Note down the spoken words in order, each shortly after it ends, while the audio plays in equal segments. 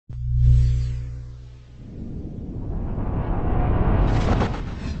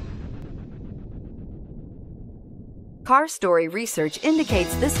Car Story research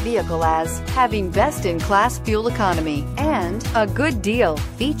indicates this vehicle as having best-in-class fuel economy and a good deal.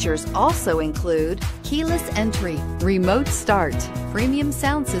 Features also include keyless entry, remote start, premium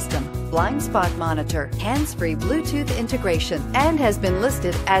sound system, blind spot monitor, hands-free Bluetooth integration, and has been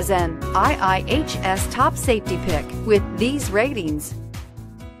listed as an IIHS top safety pick with these ratings.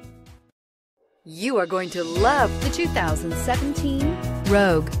 You are going to love the 2017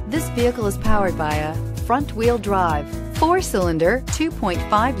 Rogue. This vehicle is powered by a front-wheel drive, 4-cylinder,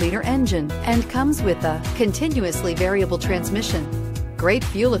 2.5-liter engine, and comes with a continuously variable transmission. Great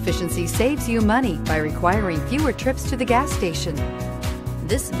fuel efficiency saves you money by requiring fewer trips to the gas station.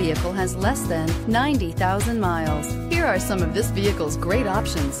 This vehicle has less than 90,000 miles. Here are some of this vehicle's great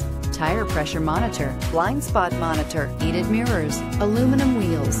options: tire pressure monitor, blind spot monitor, heated mirrors, aluminum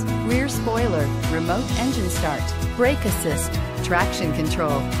wheels, rear spoiler, remote engine start, brake assist, traction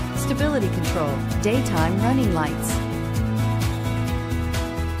control, stability control, daytime running lights.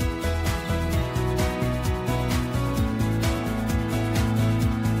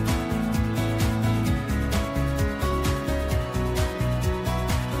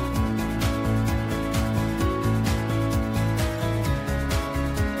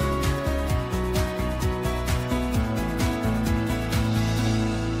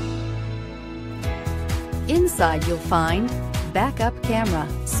 Inside you'll find backup camera,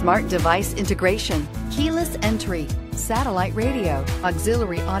 smart device integration, keyless entry, satellite radio,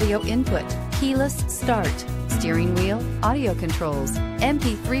 auxiliary audio input, keyless start, steering wheel audio controls,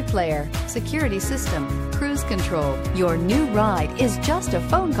 MP3 player, security system, cruise control. Your new ride is just a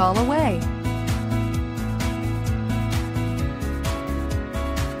phone call away.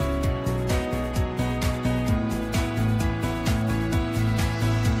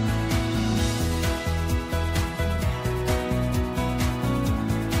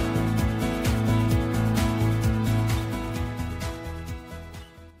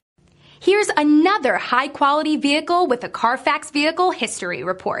 Here's another high-quality vehicle with a Carfax Vehicle History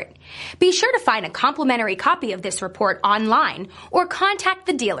Report. Be sure to find a complimentary copy of this report online or contact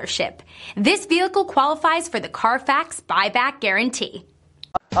the dealership. This vehicle qualifies for the Carfax Buyback Guarantee.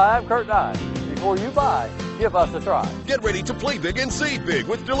 Hi, I'm Kurt Nye. Before you buy, give us a try. Get ready to play big and save big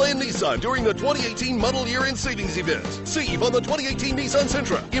with DeLand Nissan during the 2018 Model Year in Savings event. Save on the 2018 Nissan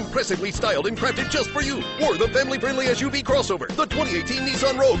Sentra, impressively styled and crafted just for you. Or the family-friendly SUV crossover, the 2018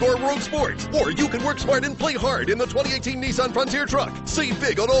 Nissan Rogue or Rogue Sport. Or you can work smart and play hard in the 2018 Nissan Frontier truck. Save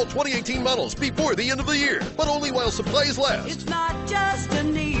big on all 2018 models before the end of the year, but only while supplies last. It's not just a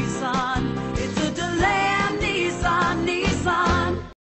Nissan, it's a DeLand Nissan.